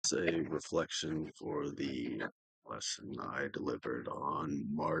essay reflection for the lesson I delivered on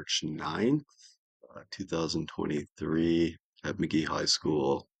March 9th, 2023 at McGee High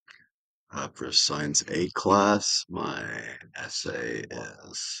School for a Science A class. My essay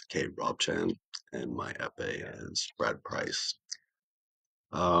is Kate Robchan and my epay is Brad Price.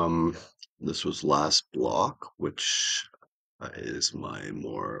 Um, this was last block, which is my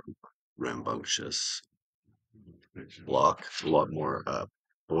more rambunctious block, a lot more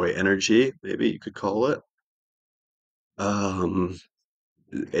boy energy, maybe you could call it. Um,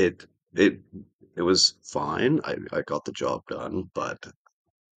 it it it was fine. I got the job done, but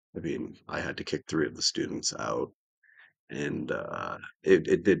I mean, I had to kick three of the students out, and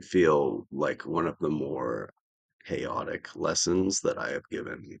it did feel like one of the more chaotic lessons that I have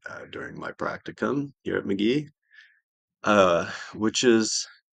given during my practicum here at McGee. Which is,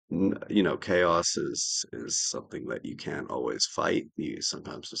 chaos is something that you can't always fight. You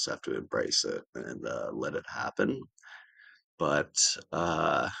sometimes just have to embrace it and let it happen. But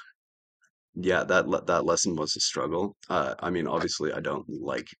yeah, that lesson was a struggle. I mean, obviously, I don't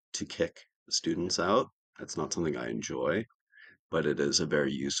like to kick the students out. That's not something I enjoy, but it is a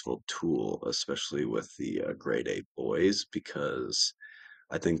very useful tool, especially with the grade 8 boys, because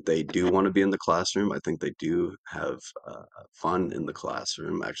I think they do want to be in the classroom. I think they do have fun in the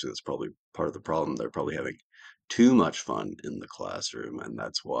classroom. Actually, that's probably part of the problem. They're probably having too much fun in the classroom, and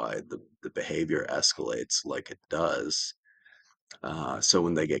that's why the behavior escalates like it does. So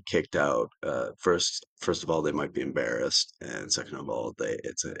when they get kicked out, first of all, they might be embarrassed, and second of all,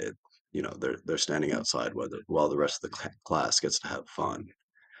 they're standing outside while the rest of the class gets to have fun.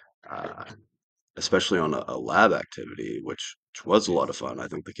 Uh, Especially on a lab activity, which was a lot of fun. I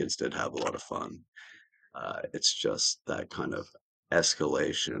think the kids did have a lot of fun. It's just that kind of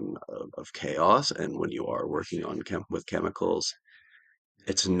escalation of chaos, and when you are working on with chemicals,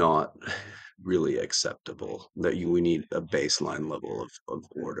 it's not really acceptable. We need a baseline level of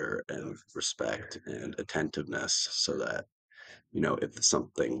order and respect and attentiveness so that, if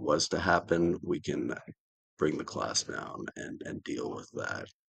something was to happen, we can bring the class down and deal with that.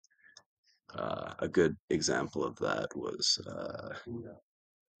 A good example of that was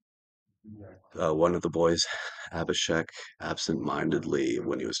one of the boys, Abhishek, absent-mindedly,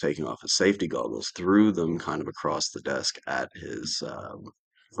 when he was taking off his safety goggles, threw them kind of across the desk at his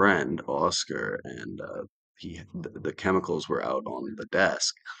friend, Oscar, and the chemicals were out on the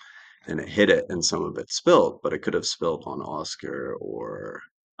desk, and it hit it, and some of it spilled, but it could have spilled on Oscar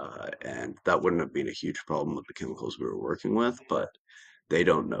and that wouldn't have been a huge problem with the chemicals we were working with, but they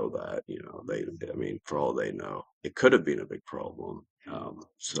don't know that, I mean, for all they know, it could have been a big problem.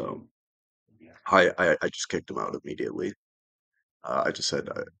 So I just kicked him out immediately. I just said,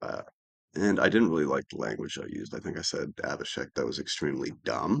 and I didn't really like the language I used. I think I said, Abhishek, that was extremely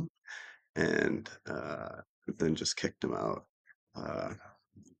dumb, and then just kicked him out. Uh,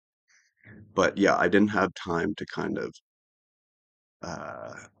 but yeah, I didn't have time to kind of,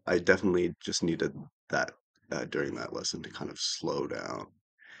 I definitely just needed that during that lesson to kind of slow down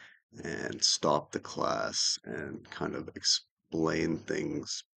and stop the class and kind of explain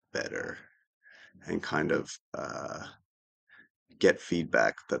things better and kind of get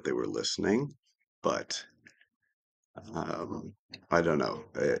feedback that they were listening. But um, I don't know.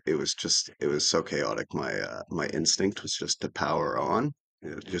 It was so chaotic. My instinct was just to power on,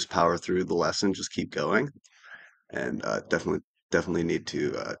 just power through the lesson, just keep going, and definitely need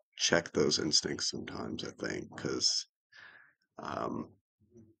to check those instincts sometimes. I think because um,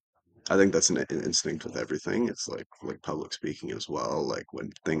 I think that's an instinct with everything. It's like public speaking as well. Like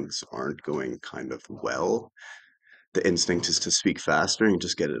when things aren't going kind of well, the instinct is to speak faster and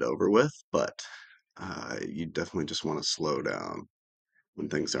just get it over with. But you definitely just want to slow down when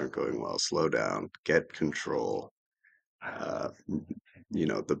things aren't going well. Slow down, get control. Uh,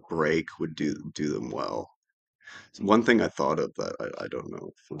 the break would do them well. One thing I thought of that I don't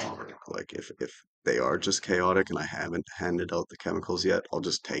know if would work, like if they are just chaotic and I haven't handed out the chemicals yet, I'll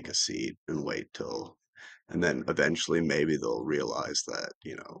just take a seat and wait till, and then eventually maybe they'll realize that,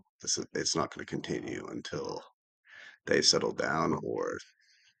 it's not going to continue until they settle down, or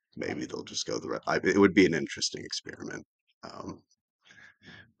maybe they'll just go it would be an interesting experiment. Um,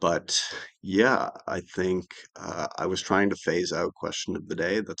 but yeah, I think I was trying to phase out question of the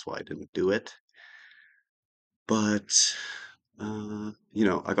day. That's why I didn't do it. But I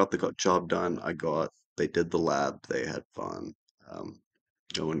got the job done. They did the lab. They had fun. Um,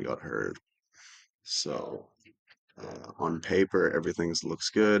 no one got hurt. So on paper, everything looks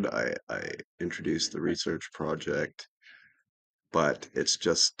good. I introduced the research project, but it's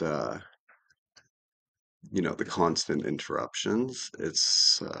just the constant interruptions.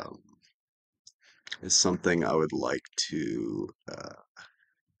 It's something I would like to,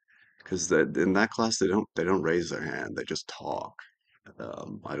 because that in that class they don't raise their hand, they just talk.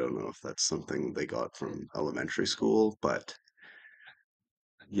 I don't know if that's something they got from elementary school, but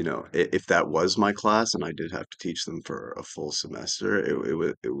if that was my class and I did have to teach them for a full semester,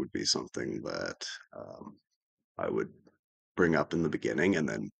 it would be something that I would bring up in the beginning and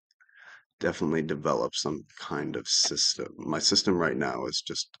then definitely develop some kind of system. My system right now is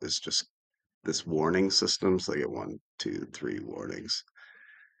just this warning system, so I get one, two, three warnings,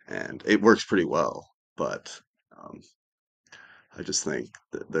 and it works pretty well. But um, I just think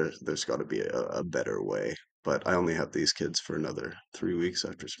that there's got to be a better way. But I only have these kids for another 3 weeks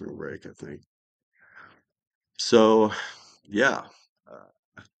after spring break, I think. So, yeah, uh,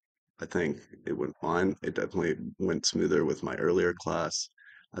 I think it went fine. It definitely went smoother with my earlier class.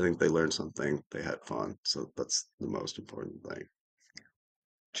 I think they learned something, they had fun, so that's the most important thing.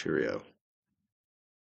 Cheerio.